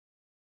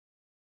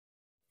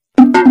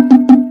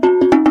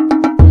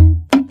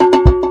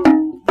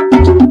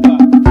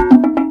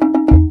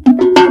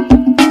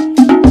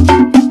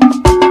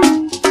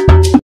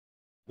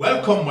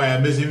my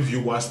amazing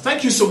viewers.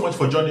 Thank you so much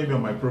for joining me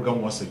on my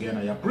program once again.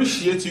 I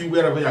appreciate you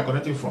wherever you are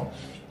connecting from.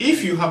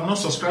 If you have not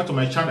subscribed to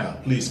my channel,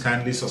 please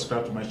kindly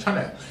subscribe to my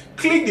channel.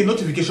 Click the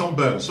notification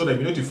bell so that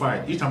you'll be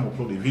notified each time I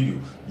upload a video.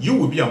 You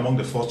will be among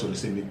the first to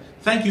receive it.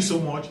 Thank you so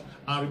much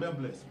and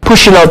remember blessed.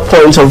 Pushing out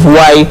points of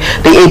why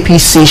the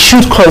APC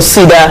should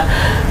consider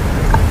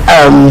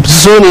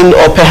zoning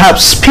or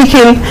perhaps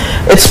picking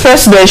its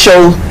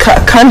presidential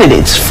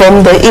candidate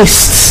from the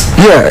East.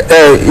 Yeah,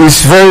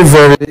 it's very,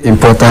 very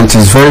important.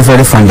 It's very,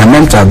 very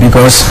fundamental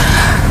because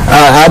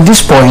at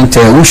this point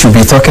we should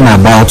be talking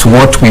about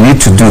what we need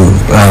to do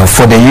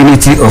for the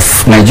unity of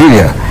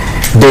Nigeria.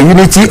 The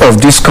unity of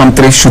this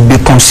country should be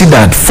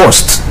considered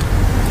first,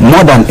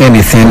 more than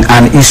anything,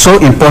 and is so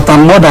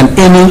important more than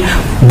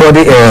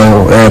anybody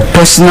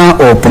personal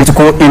or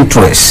political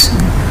interest.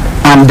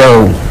 And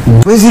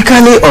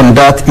basically on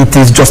that, it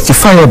is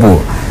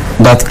justifiable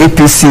that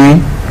APC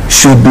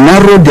should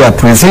narrow their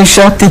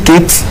presidential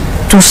ticket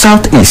to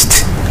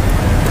Southeast.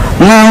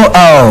 Now,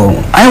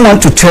 I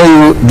want to tell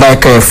you,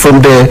 like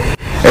from the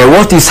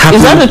what is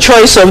happening. Is that the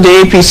choice of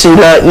the APC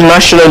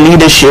national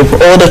leadership,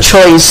 or the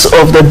choice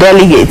of the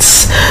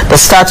delegates, the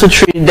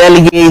statutory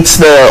delegates,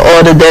 the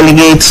other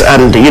delegates,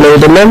 and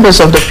the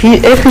members of the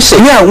APC?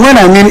 Yeah, when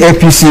I mean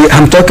APC,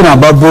 I'm talking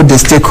about both the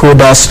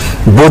stakeholders,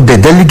 both the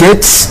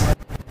delegates.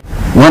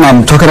 When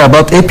I'm talking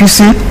about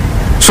APC,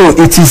 so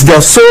it is their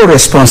sole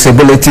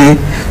responsibility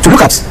to look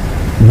at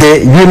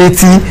the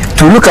unity,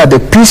 to look at the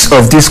peace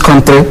of this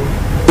country.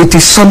 It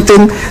is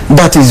something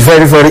that is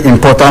very, very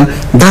important.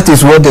 That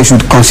is what they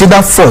should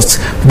consider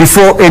first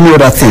before any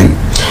other thing.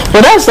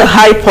 But that's the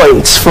high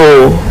points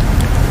for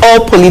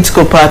all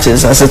political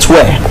parties, as it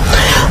were.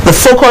 The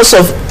focus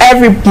of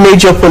every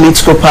major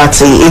political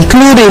party,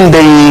 including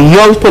the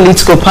young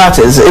political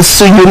parties, is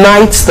to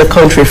unite the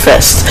country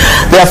first.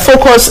 Their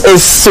focus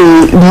is to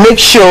make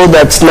sure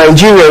that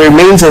Nigeria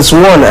remains as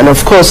one, and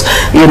of course,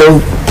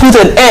 put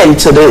an end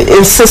to the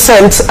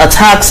incessant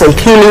attacks and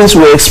killings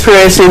we're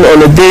experiencing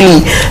on a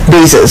daily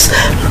basis.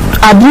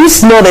 At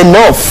least not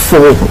enough for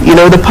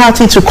the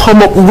party to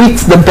come up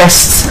with the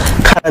best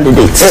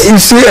candidates. You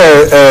see,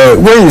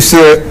 when you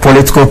say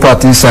political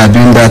parties are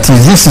doing that,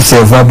 this is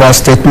a verbal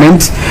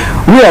statement.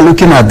 We are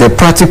looking at the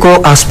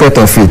practical aspect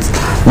of it.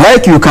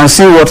 Like you can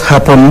see what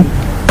happened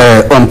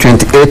on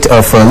 28th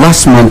of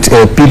last month,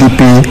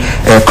 PDP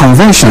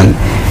convention.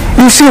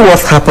 You see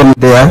what happened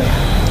there.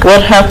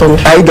 What happened?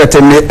 I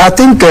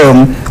think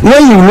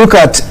when you look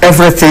at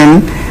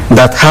everything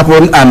that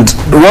happened and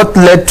what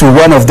led to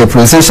one of the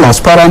presidential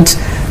aspirants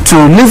to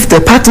leave the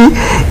party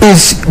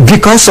is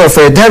because of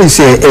there is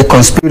a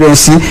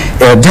conspiracy,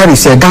 there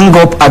is a gang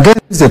up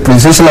against the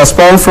presidential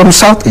aspirant from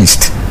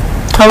Southeast.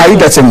 Are you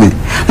getting me?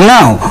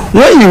 Now,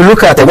 when you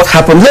look at what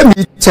happened, let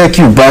me take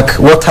you back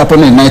what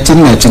happened in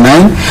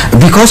 1999.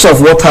 Because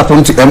of what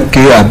happened to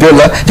MK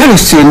Abiola, there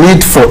is a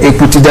need for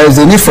equity, there is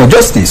a need for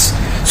justice.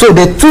 So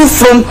the two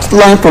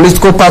frontline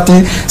political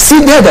parties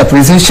ceded the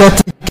presidential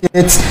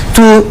ticket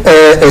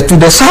to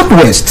the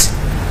Southwest.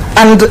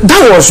 And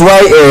that was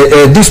why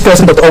this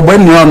person, Dr.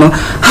 Obenyuano,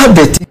 had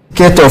the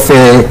ticket of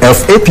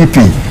APP.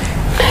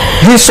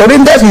 He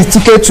surrendered his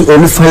ticket to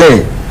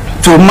Olufale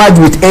to merge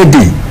with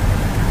AD.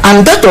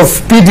 And that of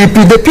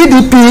PDP, the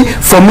PDP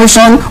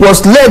formation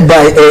was led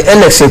by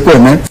Alex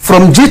Ekweme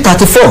from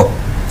G34.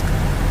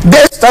 They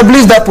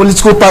established that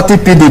political party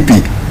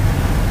PDP.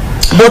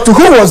 But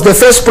who was the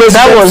first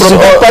president from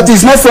that party?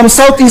 It's not from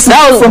Southeast,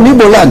 not from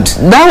Igbo land.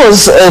 That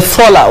was a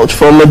fallout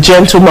from a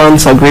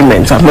gentleman's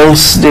agreement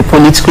amongst the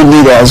political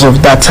leaders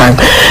of that time.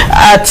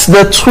 At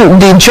the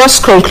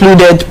just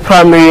concluded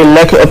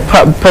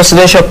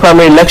presidential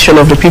primary election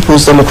of the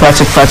People's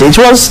Democratic Party, it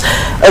was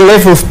a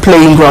level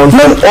playing ground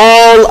for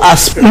all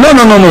aspirants.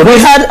 No. We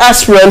had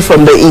aspirants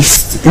from the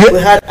East. Yeah. We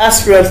had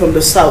aspirants from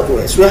the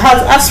Southwest. We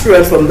had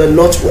aspirants from the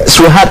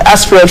Northwest. We had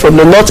aspirants from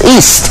the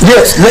Northeast.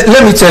 Yes,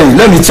 let me tell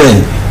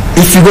you.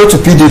 If you go to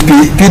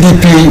PDP,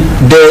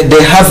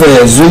 they have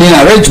a zoning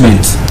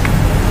arrangement.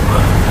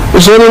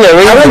 Zoning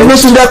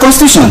arrangement in their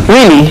constitution.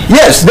 Really?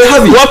 Yes, they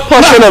have it. What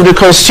portion of the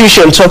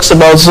constitution talks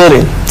about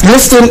zoning?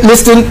 Listen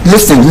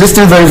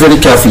very,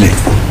 very carefully.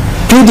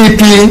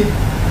 PDP,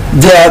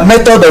 their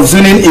method of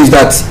zoning is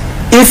that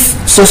if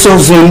social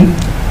zone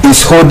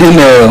is holding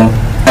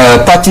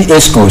party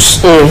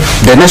ESCOs,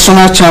 the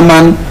national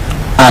chairman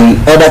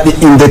and other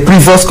in the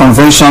previous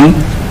convention,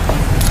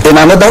 in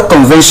another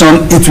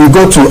convention, it will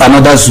go to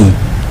another zone.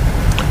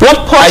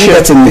 What portion? Are you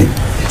getting me?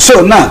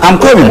 So now I'm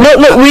coming. No,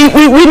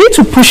 we need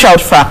to push out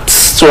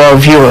facts to our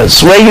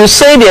viewers. Where you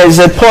say there is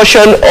a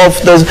portion of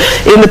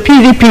in the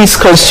PDP's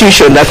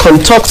constitution that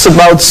talks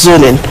about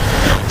zoning,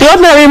 the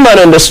ordinary man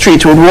on the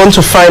street would want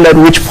to find out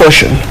which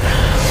portion.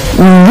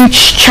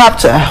 which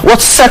chapter,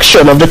 what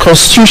section of the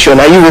Constitution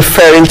are you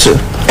referring to?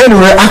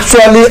 Anyway,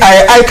 actually,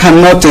 I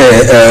cannot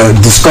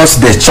discuss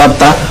the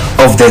chapter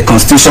of the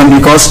Constitution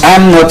because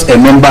I'm not a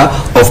member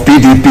of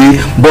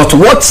PDP. But you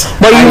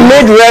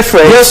made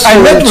reference. Yes,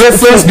 I made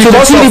reference to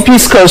the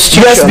PDP's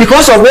Constitution. Yes,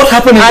 because of what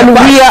happened in the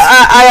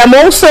past. I am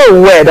also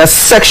aware that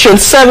Section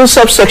 7,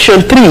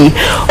 subsection 3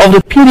 of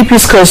the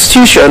PDP's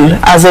Constitution,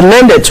 as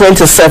amended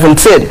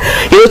 2017,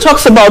 it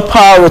talks about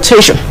power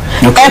rotation,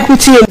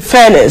 equity and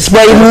fairness,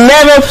 but it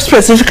never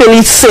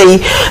specifically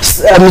stated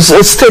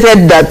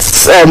that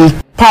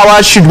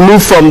power should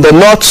move from the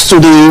north to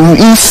the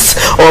east,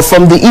 or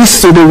from the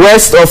east to the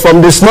west, or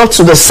from the north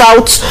to the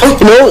south.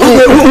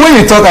 When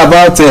you talk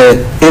about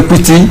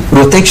equity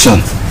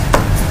rotation,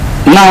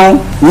 now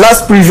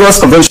last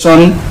previous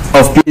convention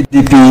of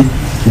PDP,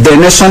 the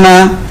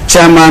national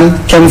chairman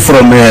came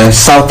from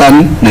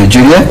southern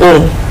Nigeria,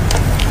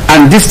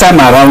 and this time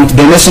around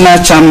the national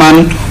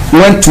chairman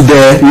went to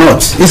the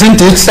north,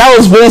 isn't it? That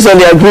was based on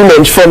the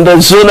agreement from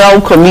the zonal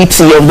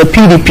committee of the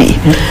PDP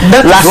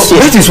last year.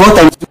 That is what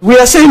we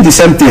are saying the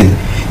same thing.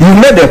 You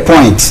made a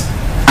point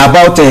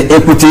about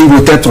equity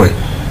rotatory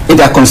in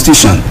the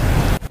Constitution,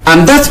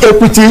 and that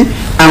equity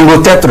and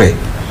rotatory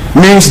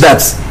means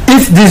that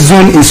if this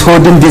zone is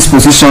holding this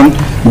position,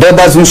 the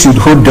other zone should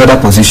hold the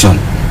other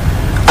position.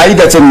 Are you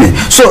getting me?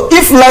 So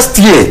if last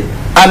year,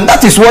 and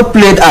that is what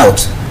played out,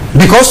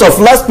 because of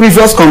last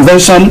previous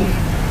convention,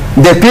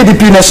 the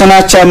PDP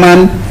national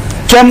chairman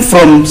came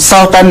from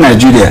southern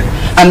Nigeria,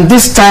 and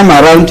this time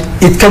around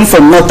it came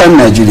from northern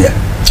Nigeria.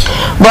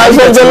 But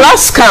at the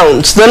last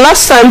count, the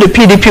last time the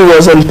PDP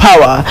was in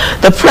power,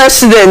 the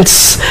president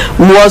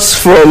was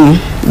from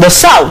the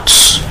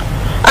south,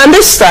 and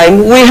this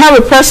time we have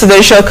a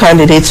presidential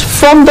candidate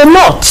from the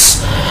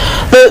north.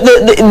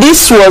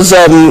 This was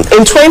in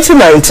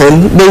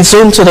 2019. They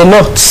zoned to the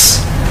north.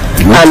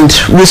 And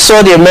we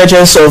saw the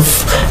emergence of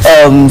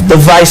the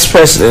vice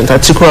president,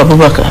 Atiku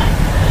Abubakar.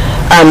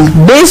 And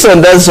based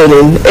on that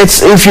zoning,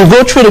 if you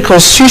go through the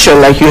Constitution,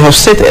 like you have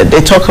stated,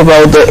 they talk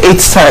about the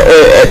 8th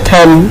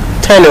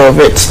tenure of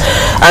it.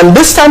 And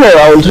this time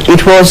around,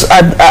 it was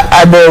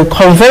at the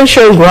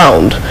convention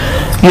ground.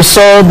 You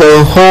saw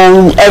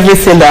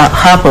everything that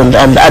happened,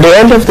 and at the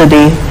end of the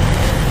day,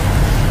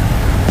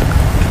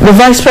 the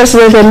vice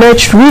president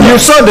emerged with you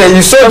saw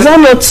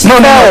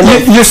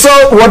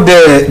what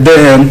the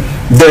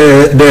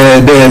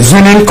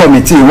zoning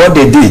committee, what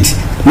they did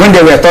when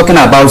they were talking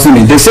about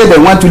zoning. They said they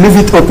want to leave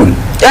it open.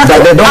 Yeah,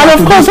 and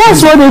of course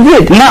that's what they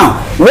did.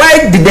 Now,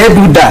 why did they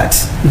do that?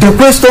 The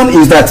question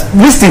is that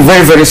this is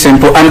very, very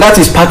simple, and that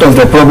is part of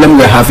the problem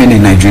we're having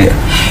in Nigeria.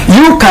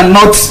 You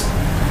cannot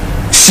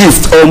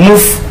shift or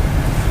move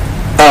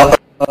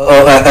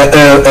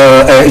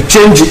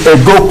change a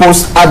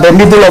goalpost at the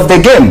middle of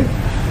the game.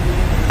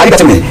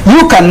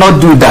 You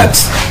cannot do that.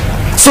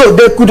 So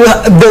they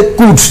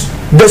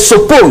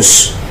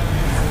suppose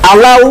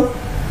allow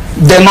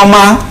the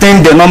normal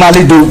thing they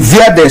normally do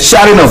via the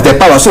sharing of the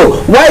power.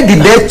 So why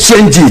did they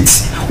change it?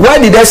 Why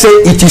did they say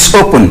it is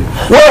open?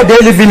 Why are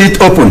they leaving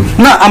it open?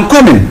 Now I'm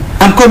coming.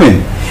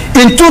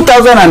 In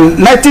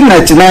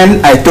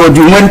 1999, I told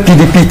you, when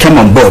PDP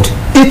came on board,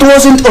 it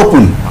wasn't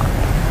open.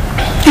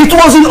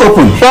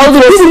 Well,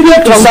 the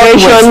PDP to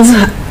Southwest.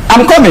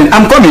 I'm coming.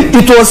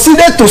 It was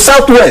ceded to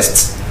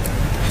Southwest.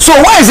 So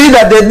why is it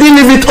that they didn't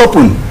leave it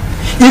open?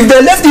 If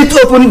they left it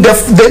open, the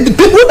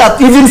people that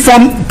even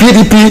formed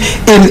PDP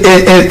in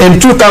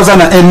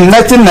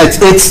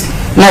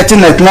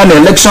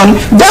 1999 election,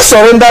 they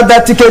surrendered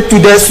that ticket to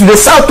the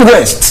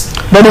Southwest.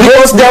 But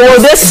because they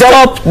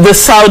stopped the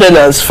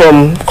Southerners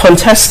from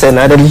contesting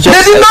at the legislature.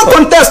 They did not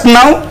contest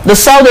now. The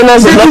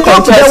Southerners did not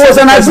contest. There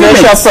was an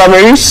agreement.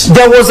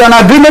 There was an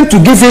agreement to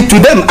give it to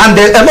them, and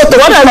a lot of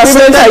what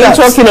agreement are you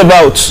talking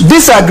about?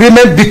 This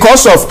agreement,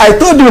 because of, I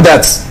told you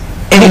that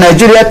in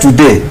Nigeria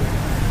today,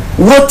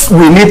 what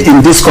we need in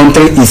this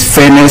country is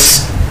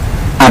fairness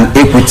and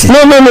equity.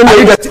 No.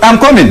 I'm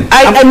coming.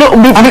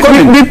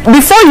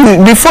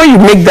 Before you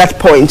make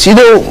that point,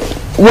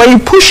 when you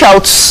push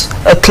out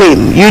a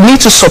claim, you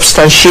need to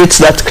substantiate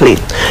that claim.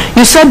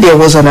 You said there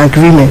was an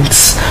agreement.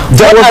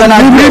 There was an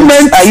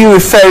agreement. Are you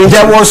referring to?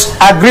 There was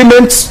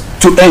agreement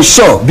to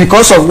ensure,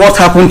 because of what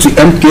happened to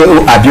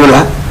MKO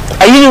Abiola.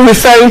 Are you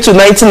referring to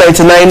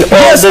 1999 or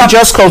yes, the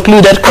just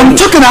concluded? I'm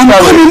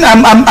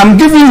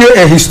giving you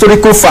a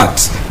historical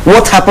fact.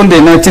 What happened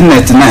in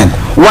 1999?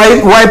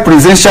 Why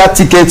presidential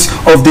tickets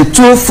of the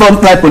two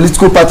frontline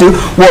political parties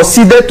was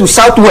ceded to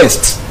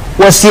Southwest?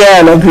 Was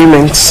there an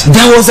agreement?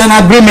 There was an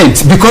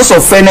agreement because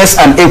of fairness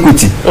and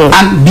equity.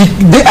 And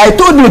I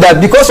told you that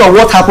because of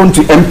what happened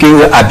to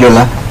MKO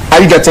Abiola. Are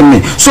you getting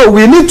me? So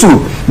we need to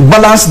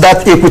balance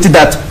that equity,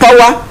 that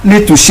power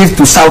need to shift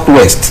to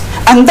Southwest.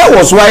 And that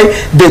was why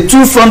the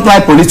two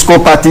frontline political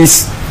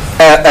parties,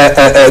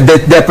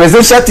 the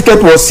presidential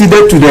ticket was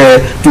ceded to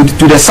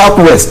the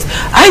Southwest.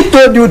 I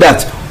told you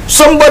that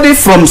somebody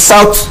from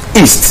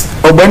Southeast,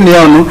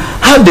 Obenionu,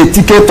 had the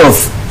ticket of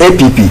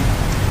APP.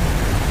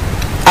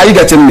 Are you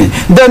getting me?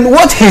 Then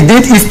what he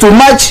did is to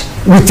merge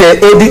with the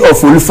AD of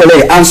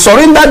Olufele and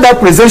surrendered that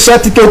presidential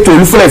ticket to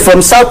Olufele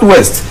from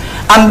Southwest.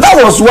 And that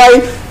was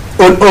why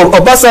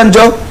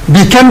Obasanjo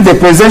became the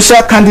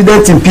presidential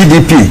candidate in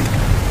PDP,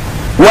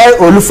 while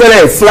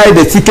Olufele fly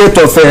the ticket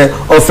of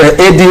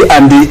AD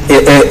and the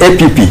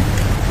APP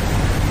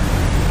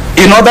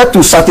in order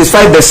to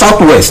satisfy the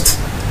Southwest.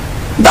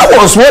 That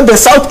was what the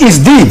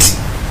Southeast did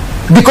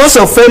because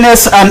of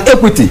fairness and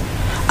equity.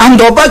 And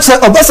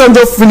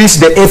Obasanjo finished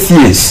the 8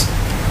 years.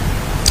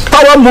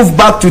 Power moved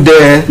back to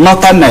the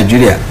northern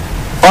Nigeria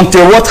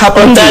until what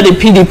happened under the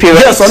PDP,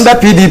 right? Yes, under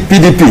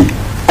PDP.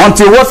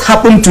 Until what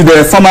happened to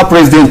the former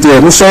president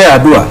Musawa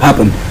Adua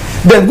happened.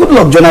 Then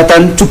Goodluck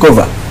Jonathan took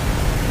over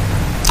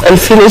and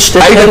finished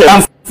the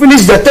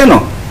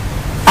tenure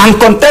and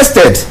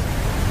contested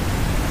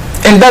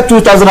in that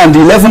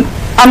 2011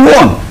 and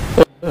won.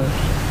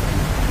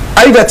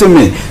 Are you getting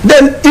me?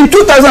 Then in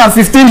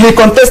 2015 he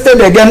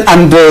contested again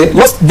and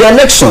lost the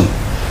election.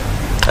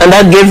 And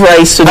that gave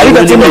rise to the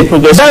ruling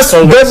Progressive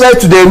Congress. Gave rise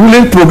to the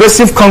ruling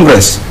Progressive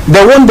Congress.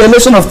 They won the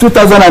election of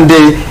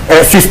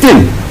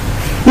 2015.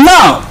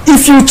 Now,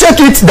 if you check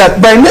it that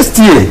by next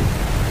year,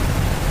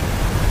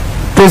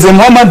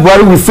 President Muhammad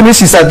Buhari will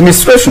finish his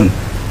administration,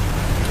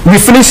 will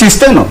finish his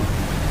tenure,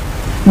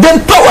 then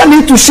power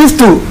need to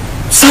shift to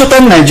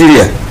southern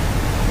Nigeria.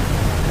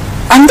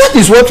 And that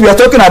is what we are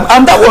talking about.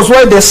 And that was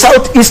why the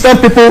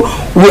southeastern people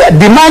were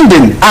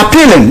demanding,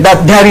 appealing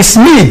that there is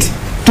need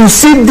to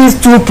shift these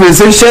two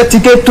presidential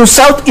tickets to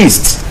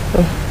southeast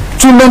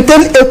to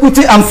maintain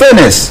equity and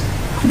fairness.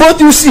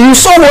 But you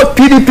saw what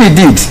PDP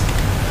did.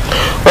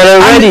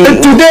 Well, already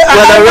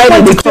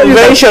the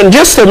convention,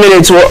 just a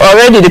minute,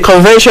 already the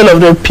convention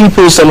of the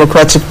People's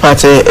Democratic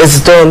Party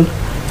is done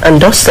and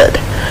dusted.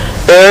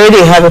 They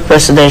already have a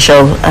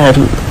presidential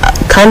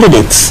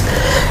candidate.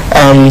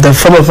 The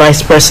former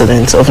vice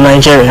president of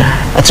Nigeria,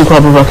 Atiku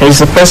Abubakar, is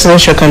the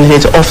presidential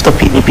candidate of the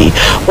PDP.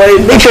 Well,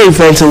 a major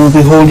event will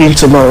be holding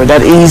tomorrow.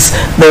 That is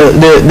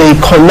the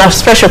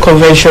special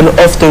convention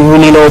of the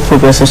ruling All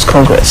Progressives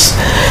Congress.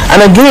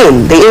 And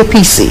again, the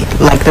APC,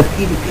 like the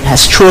PDP,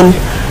 has thrown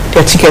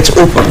their tickets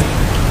open.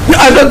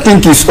 No, I don't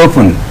think it's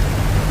open.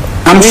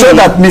 I'm sure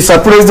that Mr.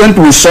 President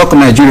will shock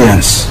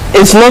Nigerians.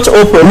 It's not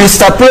open.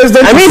 Mr.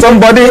 President is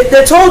somebody.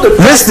 They told the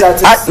president.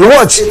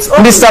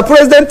 Mr.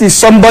 President is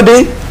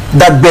somebody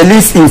that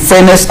believes in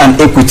fairness and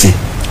equity.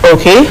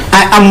 Okay.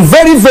 I am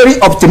very, very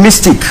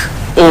optimistic.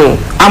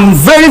 I'm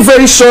very,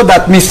 very sure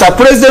that Mr.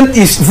 President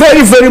is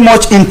very, very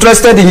much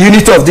interested in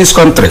unity of this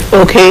country.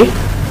 Okay.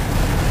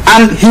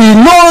 And he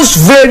knows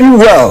very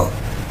well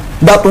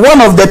that one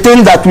of the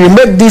things that will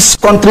make this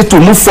country to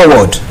move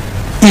forward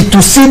is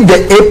to see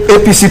the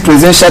APC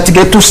presidential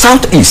ticket to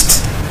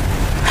southeast.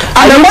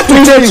 And I want to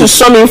tell you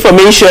some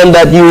information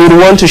that you would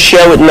want to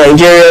share with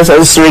Nigerians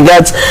as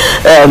regards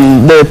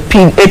the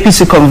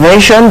APC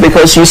convention,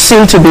 because you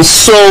seem to be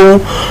so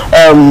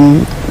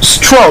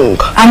strong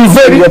on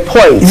your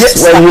point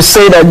when you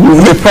say that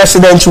the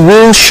president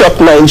will shock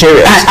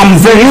Nigerians.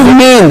 You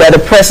mean that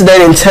the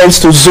president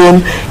intends to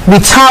zone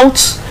without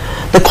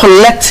the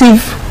collective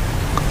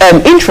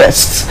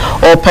interests,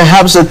 or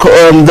perhaps the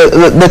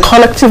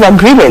collective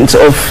agreement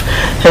of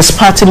his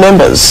party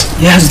members?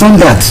 He has done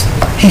that.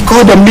 He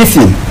called a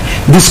meeting,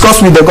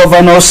 discussed with the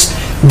governors,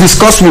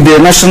 discussed with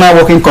the National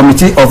Working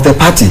Committee of the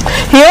party.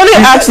 He only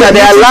asked that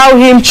they allow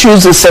him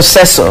choose a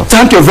successor.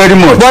 Thank you very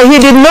much. But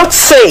he did not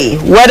say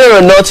whether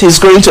or not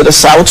he's going to the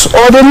south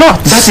or the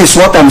north. That is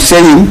what I'm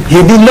saying.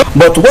 He did not.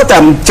 But what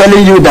I'm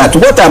telling you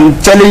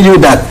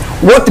that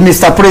what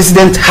Mr.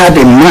 President had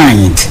in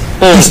mind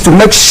is to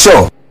make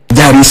sure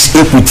there is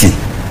equity.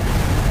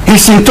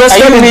 He's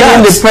interested in that.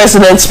 The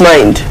president's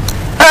mind.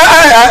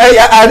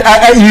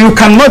 You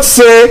cannot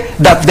say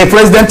that the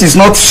president is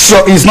not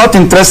sure, is not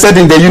interested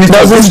in the unity.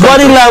 Does his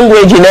body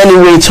language in any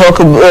way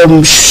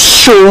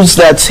shows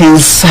that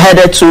he's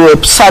headed to a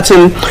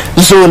certain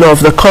zone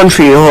of the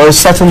country or a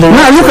certain direction?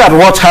 Now look at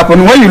what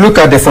happened when you look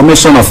at the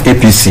formation of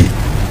APC.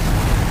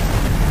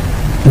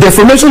 The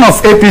formation of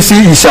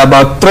APC is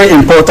about three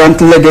important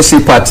legacy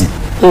parties: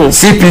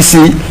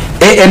 CPC,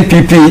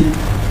 ANPP,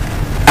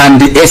 and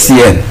the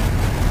ACN.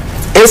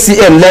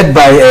 ACN led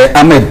by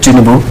Ahmed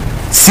Tinubu,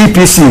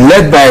 CPC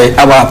led by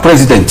our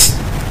president,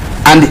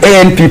 and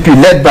ANPP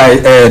led by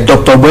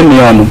Dr.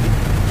 Bonionu.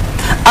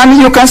 And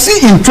you can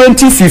see in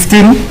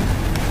 2015,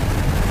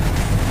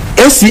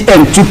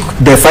 ACN took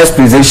the first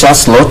presidential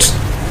slot,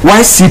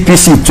 while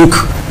CPC took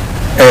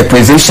a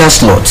presidential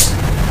slot,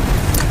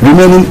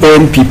 remaining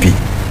ANPP.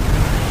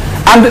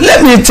 And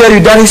let me tell you,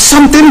 there is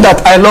something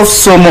that I love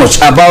so much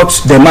about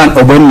the man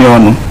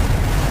Obonionu.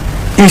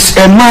 He's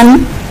a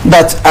man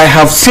that I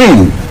have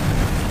seen.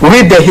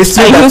 Read the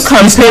history. Are you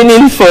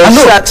campaigning for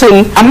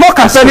certain? I'm not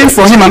campaigning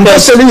for him. I'm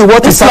just telling you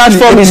what is happening.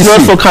 This platform is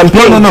not for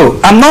campaigning. No.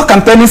 I'm not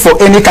campaigning for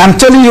any. I'm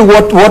telling you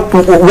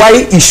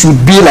why it should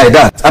be like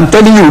that. I'm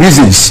telling you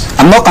reasons.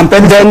 I'm not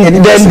campaigning.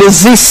 Then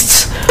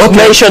desist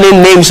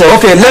mentioning names.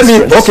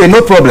 Okay,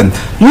 no problem.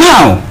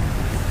 Now,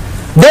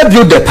 they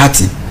built the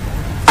party,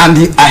 and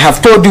I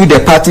have told you the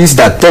parties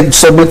that take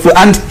submit,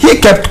 and he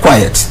kept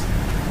quiet.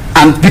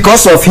 And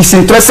because of he's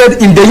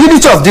interested in the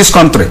unity of this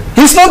country.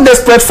 He's not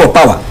desperate for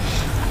power.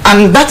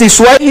 And that is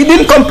why he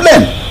didn't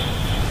complain.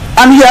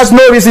 And he has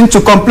no reason to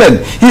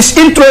complain. His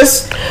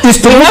interest is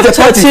to move the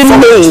party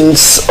forward. 13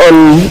 names on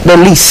the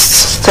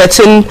list.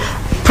 13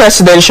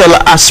 presidential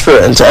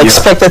aspirants are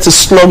expected to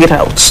slug it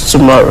out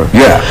tomorrow.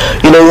 Yeah.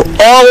 You know,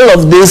 all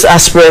of these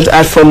aspirants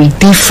are from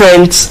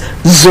different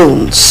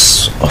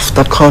zones of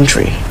the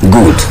country.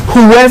 Good.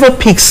 Whoever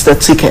picks the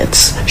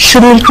tickets,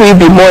 shouldn't we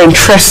be more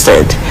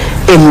interested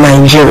in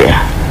Nigeria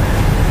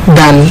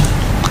than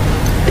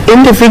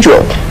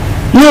individual?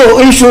 No,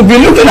 you should be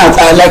looking at,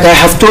 like I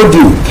have told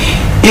you,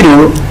 you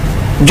know,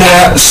 there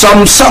are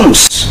some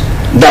songs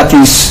that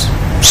is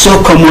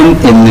so common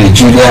in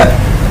Nigeria.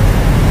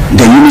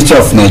 The unity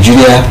of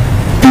Nigeria,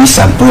 peace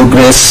and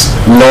progress,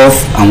 love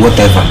and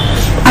whatever.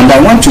 And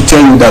I want to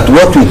tell you that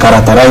what will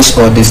characterize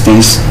all these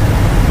things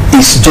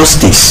is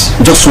justice.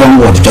 Just one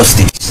word,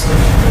 justice.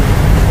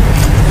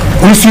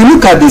 If you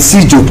look at the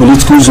six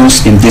geopolitical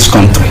zones in this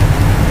country,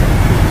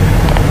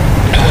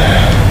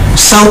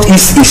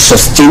 Southeast is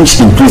sustained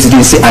in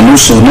presidency and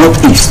also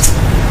Northeast.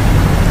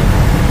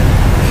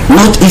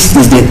 Northeast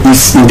is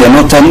in the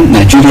northern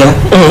Nigeria.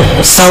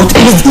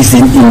 Southeast is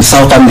in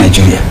southern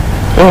Nigeria.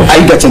 Are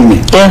you getting me?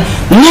 Yeah.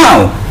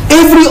 Now,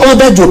 every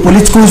other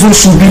geopolitical zone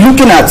should be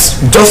looking at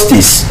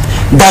justice,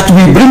 that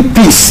we bring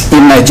peace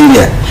in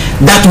Nigeria,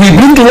 that we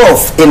bring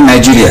love in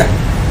Nigeria.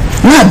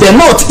 Now, the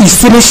North is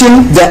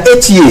finishing their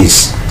 8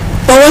 years.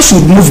 Power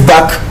should move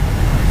back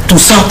to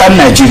southern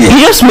Nigeria.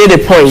 You just made a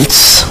point.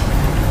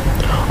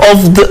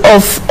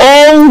 Of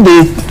all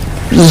the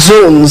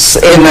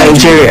zones in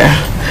Nigeria,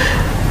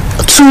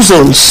 2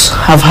 zones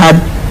have had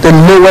the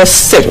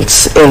lowest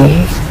seats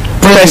in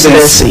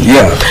presidency,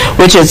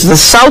 which is the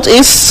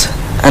Southeast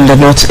and the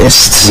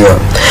Northeast. Yeah.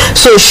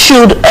 So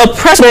should a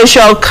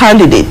presidential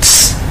candidate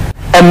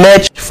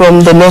emerge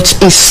from the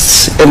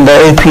Northeast in the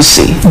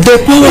APC?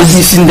 The power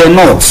is in the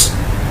North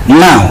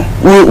now.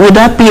 Would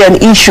that be an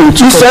issue?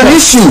 It's an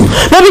issue.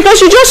 No, because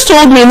you just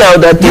told me now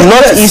that the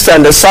Northeast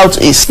and the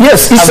Southeast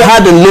have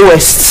had the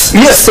lowest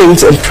seats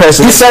in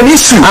presidency. It's an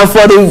issue.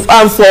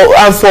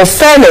 And for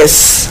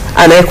fairness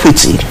and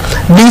equity,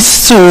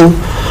 these 2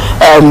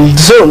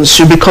 zones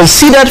should be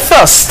considered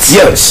first.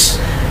 Yes.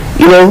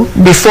 You know,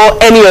 before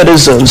any other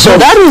zone. So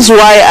that is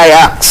why I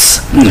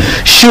ask,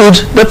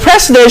 should the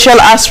presidential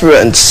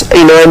aspirants,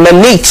 you know,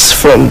 emanate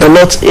from the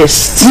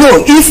Northeast? No,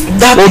 if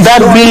that would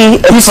that be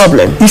a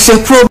problem? It's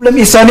a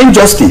problem, it's an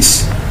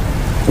injustice.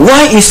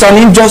 Why it's an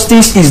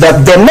injustice is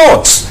that the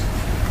North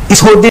is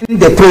holding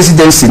the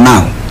presidency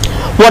now.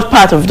 What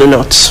part of the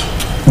North?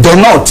 The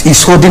North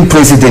is holding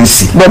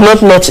presidency. But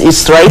not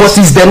Northeast, right? But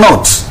it's the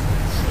North.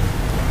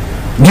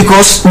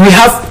 Because we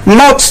have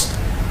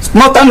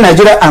northern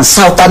Nigeria and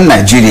southern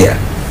Nigeria.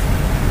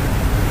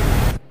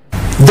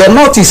 The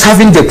North is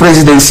having the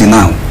presidency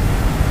now.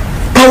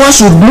 Power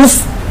should move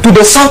to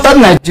the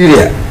southern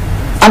Nigeria.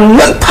 And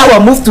when power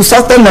moves to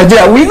southern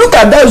Nigeria, we look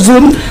at that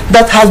zone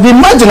that has been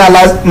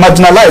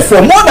marginalized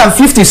for more than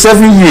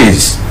 57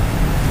 years.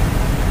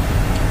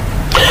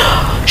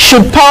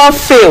 Should power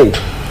fail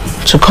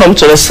to come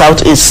to the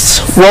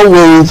Southeast, what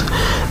will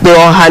the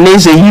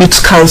Ohanese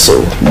Youth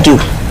Council do?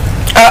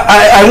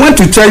 I want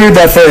to tell you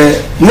that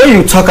when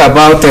you talk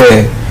about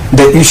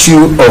the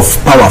issue of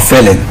power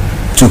failing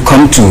to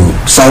come to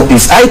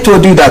Southeast, I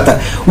told you that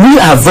we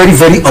are very,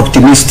 very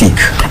optimistic.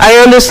 I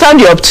understand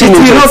your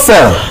optimism. It will not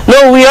fail.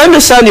 No, we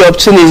understand your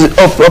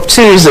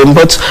optimism,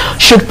 but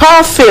should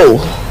power fail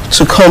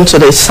to come to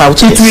the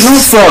Southeast? It will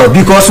not fail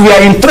because we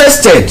are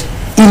interested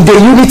in the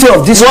unity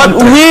of this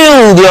country. What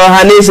will the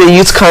Ohanese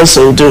Youth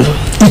Council do?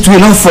 It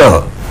will not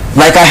fail.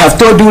 Like I have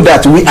told you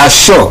that we are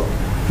sure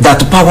that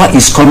power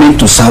is coming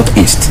to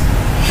Southeast.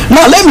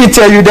 Now let me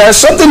tell you, there is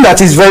something that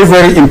is very,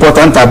 very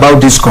important about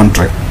this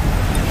country.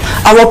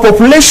 Our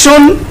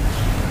population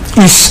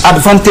is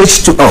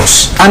advantage to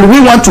us and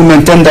we want to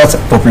maintain that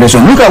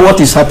population. Look at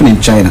what is happening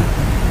in China.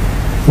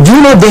 Do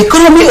you know the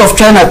economy of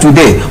China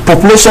today,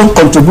 population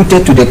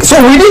contributed to the...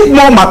 So we need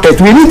more market.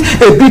 We need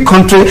a big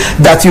country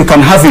that you can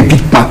have a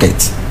big market.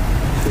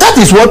 That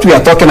is what we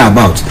are talking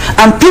about.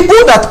 And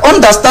people that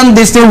understand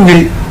this thing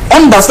will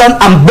understand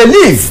and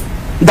believe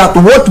that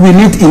what we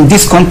need in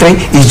this country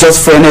is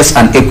just fairness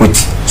and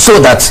equity, so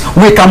that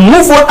we can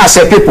move on as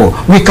a people,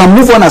 we can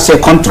move on as a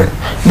country.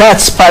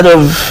 That's part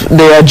of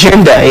the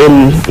agenda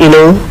in, you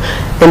know,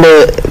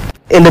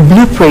 in the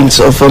blueprints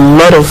of a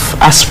lot of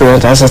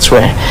aspirants, as it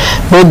were.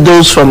 Both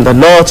those from the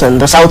North and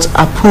the South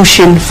are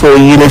pushing for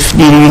the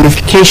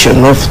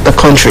unification of the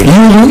country.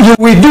 You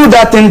will do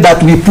that thing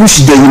that we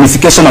push the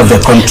unification of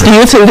the country. Do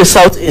you think the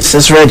Southeast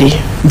is ready?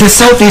 The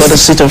Southeast for the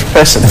seat of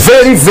president?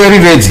 Very,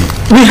 very ready.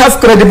 We have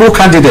credible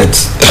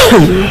candidates.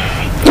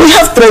 We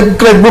have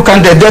credible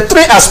candidates. The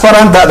 3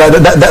 aspirants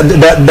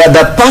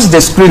that passed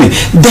the screening,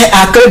 they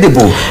are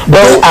credible.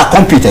 They are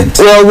competent.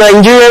 Well,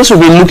 Nigerians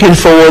will be looking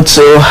forward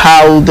to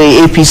how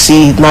the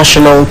APC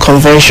National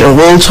Convention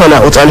will turn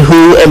out and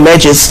who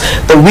emerges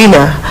the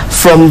winner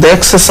from the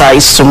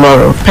exercise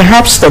tomorrow.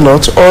 Perhaps the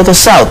North or the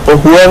South, but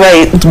whoever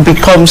it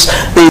becomes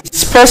the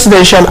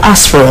presidential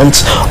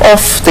aspirant of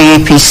the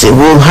APC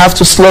will have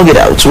to slug it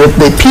out with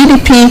the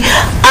PDP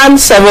and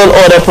several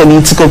other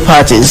political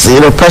parties,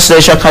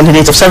 presidential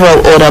candidates of several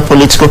other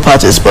political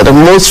parties. But the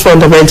most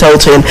fundamental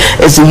thing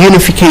is the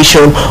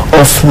unification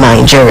of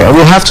Nigeria.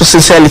 We'll have to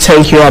sincerely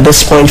thank you at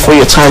this point for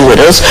your time with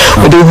us.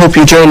 We do hope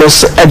you join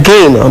us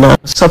again on our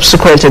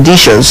subsequent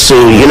editions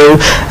to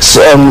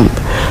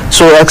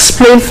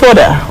explain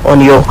further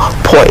on your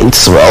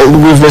points. Well,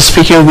 we've been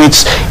speaking with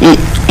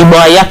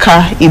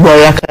Iboayaka.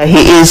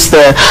 He is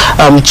the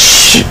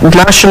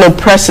national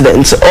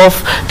president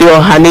of the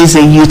Ohanese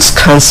Youth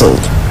Council.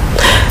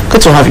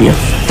 Good to have you.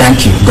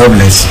 Thank you. God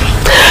bless.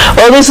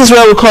 Well, this is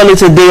where we call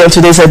it a day on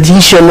today's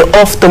edition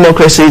of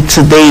Democracy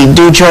Today.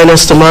 Do join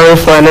us tomorrow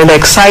for another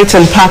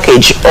exciting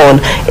package on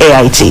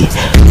AIT.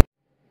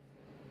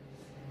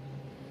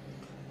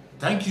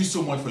 Thank you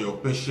so much for your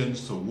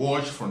patience to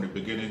watch from the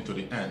beginning to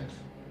the end.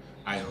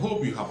 I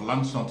hope you have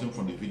learned something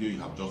from the video you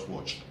have just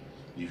watched.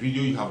 The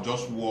video you have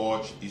just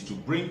watched is to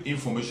bring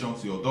information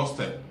to your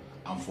doorstep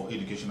and for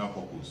educational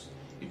purpose.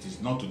 It is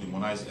not to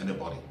demonize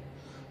anybody.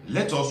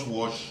 Let us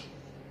watch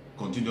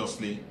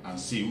continuously and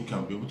see who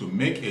can be able to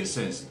make a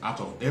sense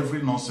out of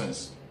every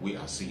nonsense we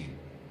are seeing.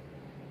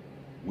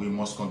 We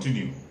must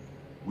continue.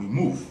 We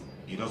move.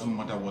 It doesn't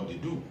matter what they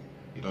do.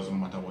 It doesn't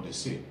matter what they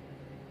say.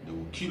 They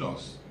will kill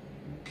us.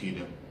 We will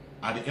kill them.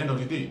 At the end of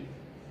the day,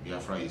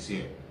 Biafra is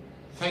here.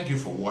 Thank you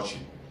for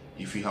watching.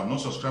 If you have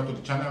not subscribed to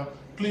the channel,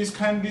 please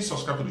kindly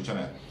subscribe to the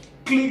channel.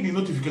 Click the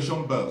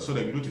notification bell so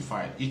that you're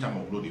notified each time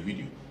I upload a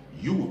video.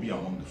 You will be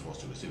among the first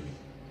to receive it.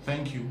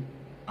 Thank you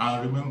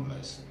and remain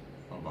blessed.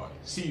 Bye-bye.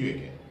 See you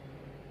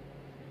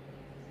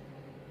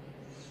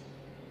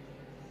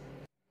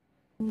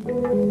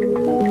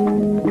again.